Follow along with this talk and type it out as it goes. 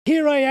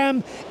Here I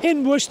am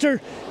in Worcester,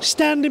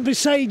 standing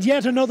beside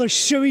yet another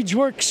sewage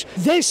works.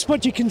 This,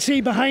 what you can see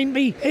behind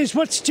me, is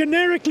what's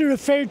generically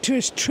referred to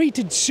as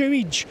treated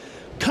sewage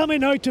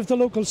coming out of the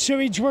local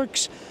sewage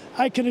works.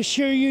 I can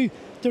assure you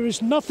there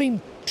is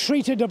nothing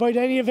treated about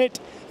any of it.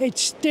 It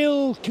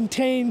still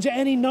contains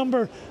any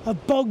number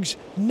of bugs,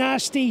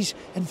 nasties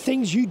and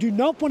things you do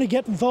not want to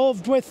get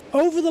involved with.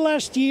 Over the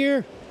last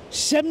year,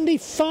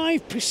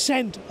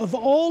 75% of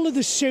all of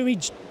the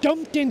sewage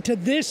dumped into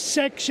this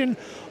section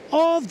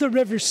of the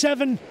River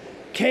Severn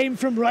came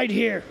from right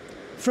here,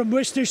 from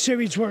Worcester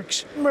Sewage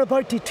Works. We're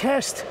about to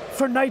test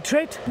for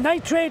nitrate.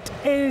 Nitrate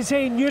is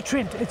a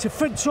nutrient, it's a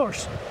food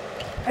source.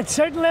 At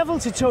certain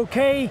levels it's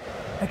okay,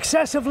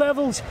 excessive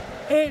levels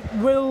it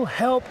will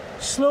help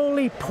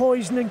slowly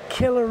poison and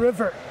kill a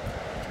river.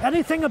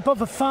 Anything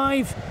above a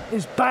 5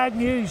 is bad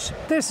news.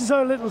 This is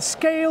our little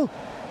scale,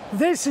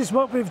 this is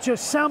what we've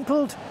just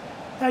sampled.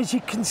 As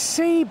you can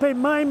see by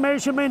my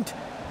measurement,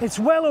 it's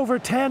well over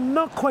 10,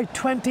 not quite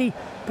 20,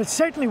 but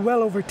certainly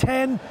well over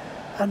 10.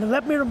 And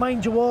let me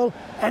remind you all,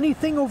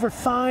 anything over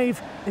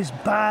 5 is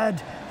bad.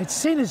 It's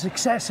seen as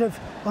excessive.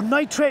 On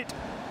nitrate,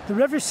 the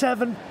River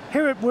Severn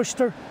here at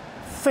Worcester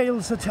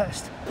fails the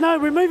test. Now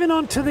we're moving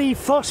on to the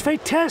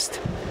phosphate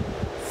test.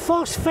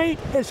 Phosphate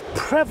is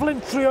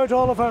prevalent throughout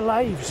all of our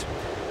lives.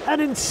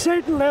 And in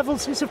certain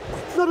levels, it's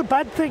not a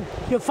bad thing.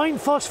 You'll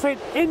find phosphate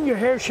in your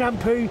hair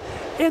shampoo,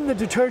 in the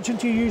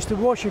detergent you use to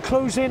wash your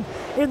clothes in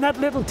that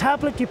little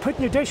tablet you put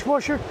in your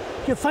dishwasher.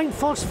 You'll find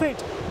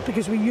phosphate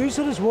because we use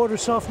it as water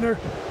softener.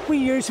 We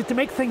use it to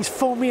make things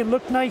foamy and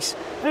look nice.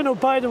 And oh,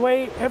 by the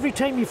way, every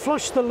time you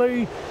flush the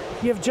loo,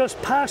 you've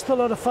just passed a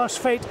lot of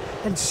phosphate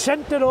and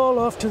sent it all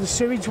off to the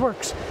sewage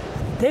works.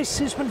 This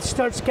is when it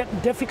starts getting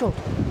difficult.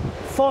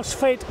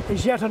 Phosphate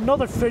is yet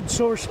another food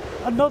source,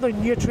 another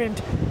nutrient,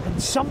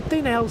 and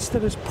something else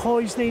that is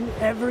poisoning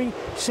every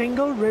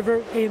single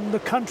river in the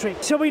country.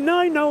 So we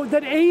now know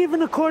that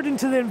even according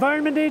to the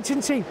Environment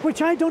Agency,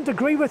 which I don't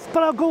agree with,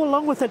 but I'll go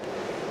along with it,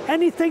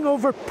 anything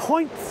over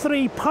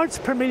 0.3 parts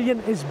per million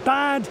is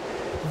bad.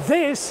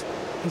 This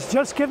has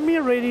just given me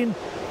a rating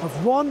of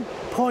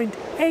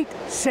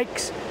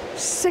 1.86,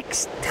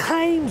 6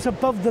 times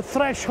above the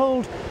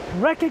threshold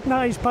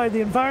recognised by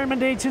the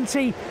Environment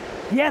Agency.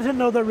 Yet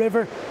another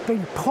river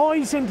being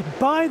poisoned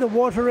by the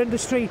water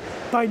industry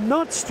by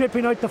not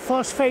stripping out the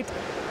phosphate.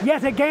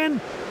 Yet again,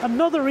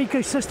 another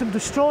ecosystem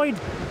destroyed.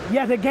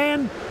 Yet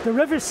again, the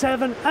River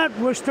Severn at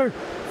Worcester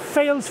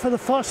fails for the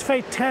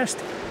phosphate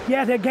test.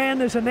 Yet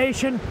again, as a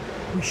nation,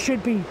 we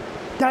should be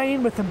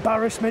dying with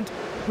embarrassment.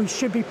 We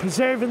should be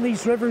preserving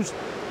these rivers,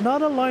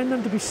 not allowing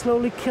them to be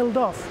slowly killed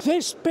off.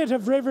 This bit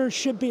of river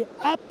should be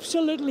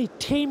absolutely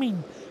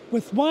teeming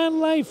with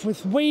wildlife,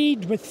 with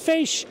weed, with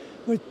fish,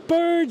 with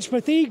birds,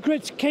 with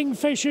egrets,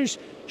 kingfishers,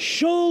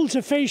 shoals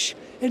of fish,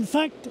 in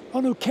fact,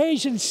 on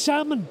occasion,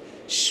 salmon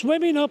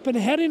swimming up and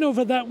heading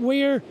over that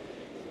weir.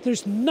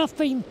 There's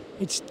nothing,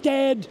 it's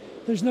dead,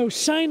 there's no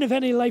sign of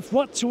any life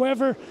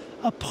whatsoever,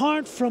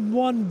 apart from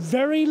one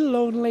very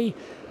lonely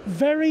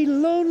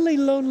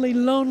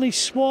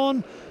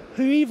swan,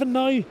 who even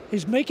now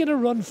is making a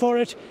run for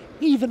it,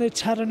 even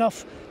it's had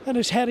enough, and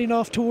is heading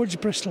off towards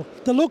Bristol.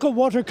 The local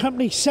water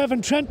company,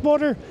 Severn Trent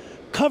Water,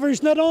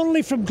 covers not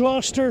only from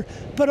Gloucester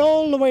but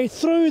all the way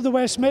through the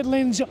West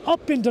Midlands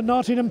up into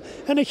Nottingham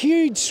and a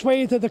huge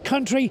swathe of the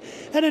country,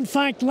 and in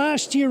fact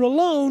last year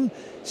alone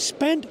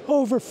spent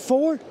over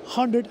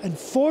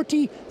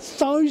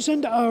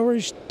 440,000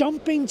 hours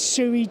dumping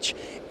sewage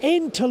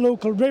into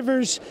local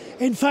rivers.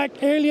 In fact,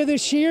 earlier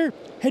this year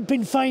had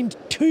been fined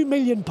 £2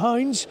 million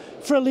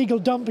for illegal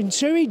dumping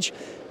sewage.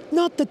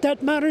 Not that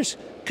that matters,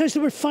 because they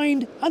were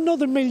fined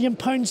another £1 million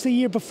the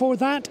year before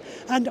that,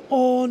 and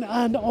on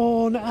and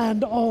on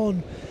and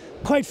on.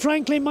 Quite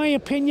frankly, in my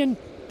opinion,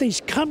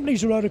 these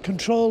companies are out of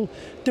control.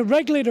 The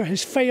regulator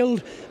has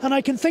failed, and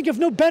I can think of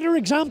no better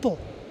example.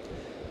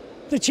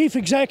 The chief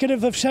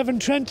executive of Severn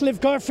Trent,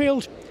 Liv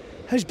Garfield,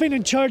 has been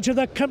in charge of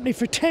that company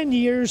for 10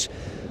 years,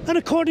 and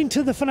according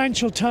to the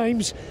Financial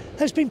Times,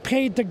 has been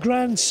paid the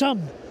grand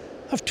sum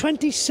of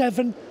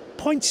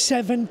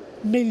 £27.7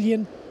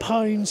 million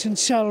in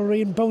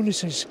salary and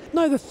bonuses.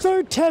 Now, the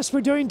third test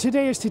we're doing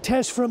today is to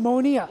test for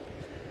ammonia,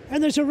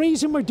 and there's a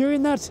reason we're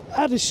doing that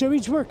at a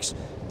sewage works.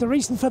 The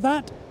reason for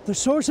that, the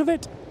source of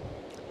it,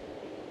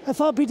 if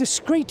I'll be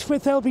discreet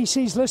with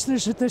LBC's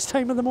listeners at this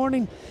time of the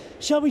morning,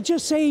 shall we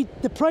just say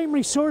the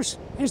primary source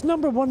is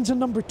number 1s and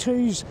number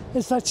 2s,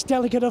 if that's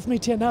delicate of me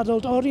to an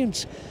adult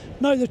audience.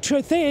 Now, the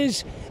truth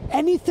is,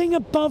 anything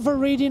above a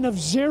rating of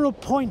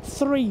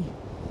 0.3,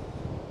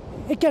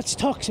 it gets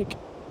toxic.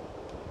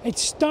 It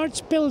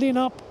starts building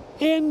up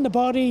in the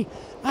body,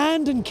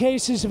 and in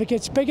cases, if it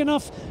gets big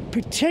enough,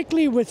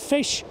 particularly with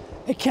fish,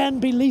 it can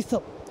be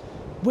lethal.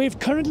 We've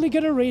currently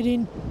got a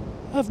rating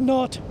of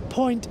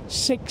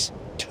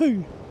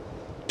 0.62,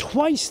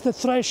 twice the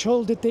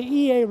threshold that the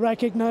EA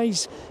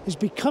recognise is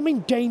becoming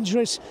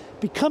dangerous,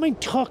 becoming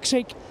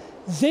toxic.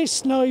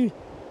 This now,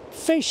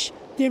 fish,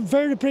 the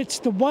invertebrates,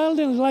 the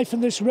wildlife in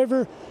this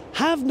river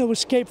have no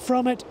escape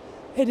from it.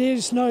 It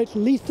is now at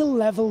lethal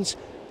levels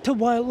to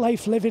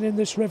wildlife living in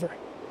this river.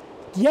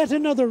 Yet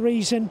another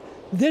reason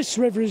this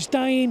river is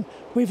dying.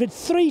 We've had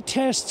 3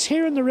 tests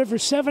here in the River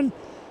Severn.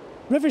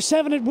 River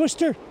Severn at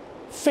Worcester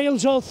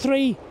fails all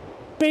 3.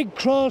 Big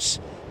cross,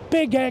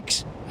 big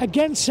X,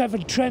 against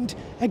Severn Trent,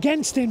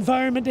 against the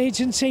Environment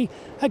Agency,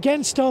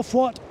 against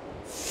Ofwat,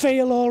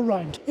 fail all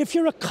round. If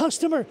you're a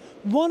customer,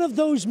 one of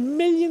those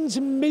millions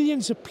and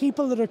millions of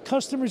people that are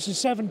customers of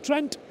Severn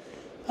Trent,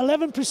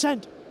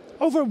 11%,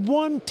 over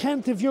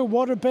 1/10 of your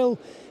water bill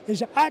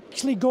is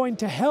actually going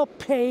to help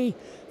pay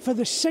for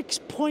the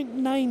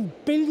 £6.9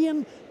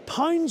 billion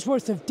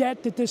worth of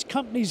debt that this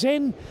company's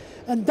in,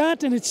 and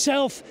that in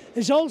itself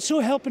is also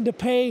helping to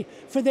pay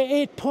for the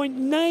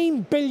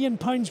 £8.9 billion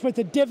worth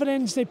of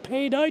dividends they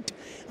paid out,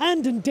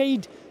 and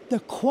indeed the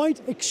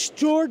quite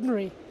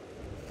extraordinary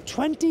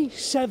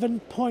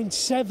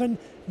 £27.7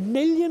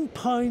 million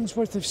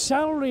worth of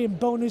salary and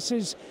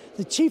bonuses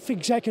the chief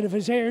executive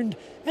has earned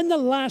in the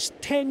last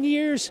 10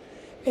 years.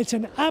 It's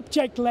an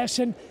abject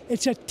lesson,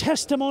 it's a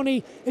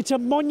testimony, it's a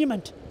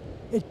monument.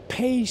 It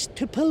pays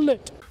to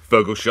pollute.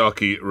 Feargal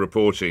Sharkey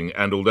reporting,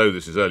 and although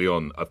this is early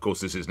on, of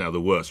course this is now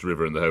the worst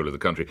river in the whole of the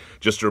country.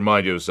 Just to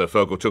remind you, as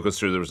Feargal took us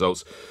through the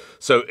results,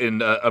 so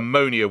in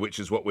ammonia, which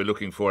is what we're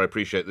looking for, I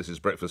appreciate this is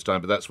breakfast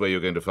time, but that's where you're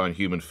going to find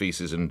human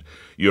faeces and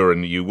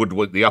urine.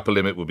 The upper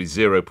limit would be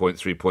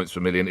 0.3 points per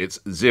million. It's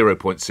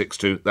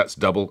 0.62, that's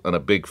double and a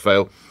big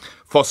fail.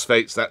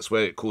 Phosphates, that's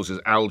where it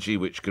causes algae,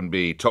 which can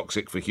be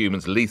toxic for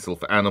humans, lethal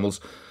for animals.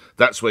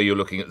 That's where you're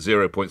looking at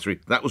 0.3.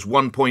 That was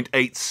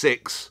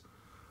 1.86.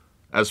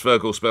 As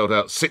Feargal spelled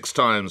out, 6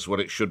 times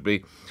what it should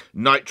be.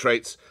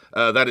 Nitrates,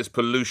 that is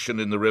pollution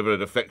in the river.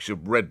 It affects your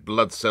red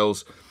blood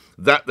cells.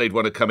 That they'd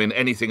want to come in.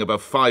 Anything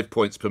above 5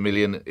 points per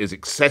million is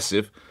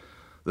excessive.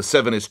 The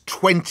Severn is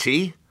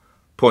 20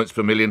 points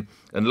per million.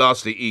 And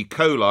lastly, E.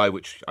 Coli,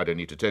 which I don't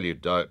need to tell you,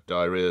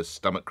 diarrhea,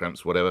 stomach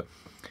cramps, whatever.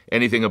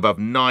 Anything above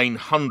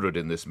 900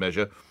 in this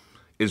measure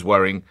is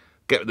worrying.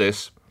 Get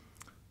this,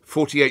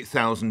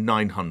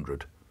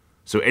 48,900.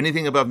 So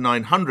anything above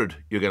 900,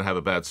 you're going to have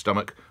a bad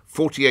stomach.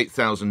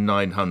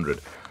 48,900.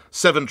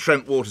 Severn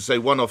Trent Water say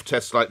one-off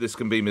tests like this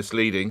can be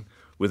misleading,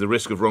 with the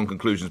risk of wrong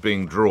conclusions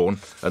being drawn,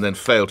 and then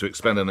fail to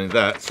expand on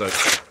that. So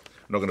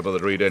I'm not going to bother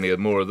to read any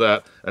more of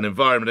that. An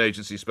Environment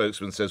Agency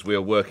spokesman says we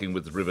are working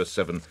with the River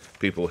Severn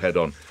people head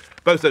on.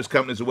 Both those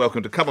companies are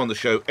welcome to come on the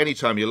show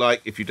anytime you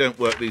like. If you don't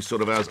work these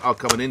sort of hours, I'll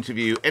come and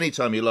interview you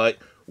anytime you like,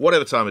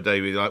 whatever time of day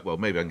you like. Well,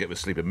 maybe I can get to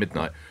sleep at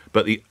midnight,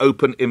 but the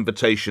open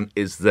invitation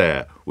is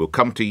there. We'll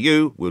come to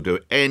you. We'll do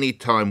it any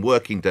time,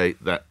 working day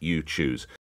that you choose.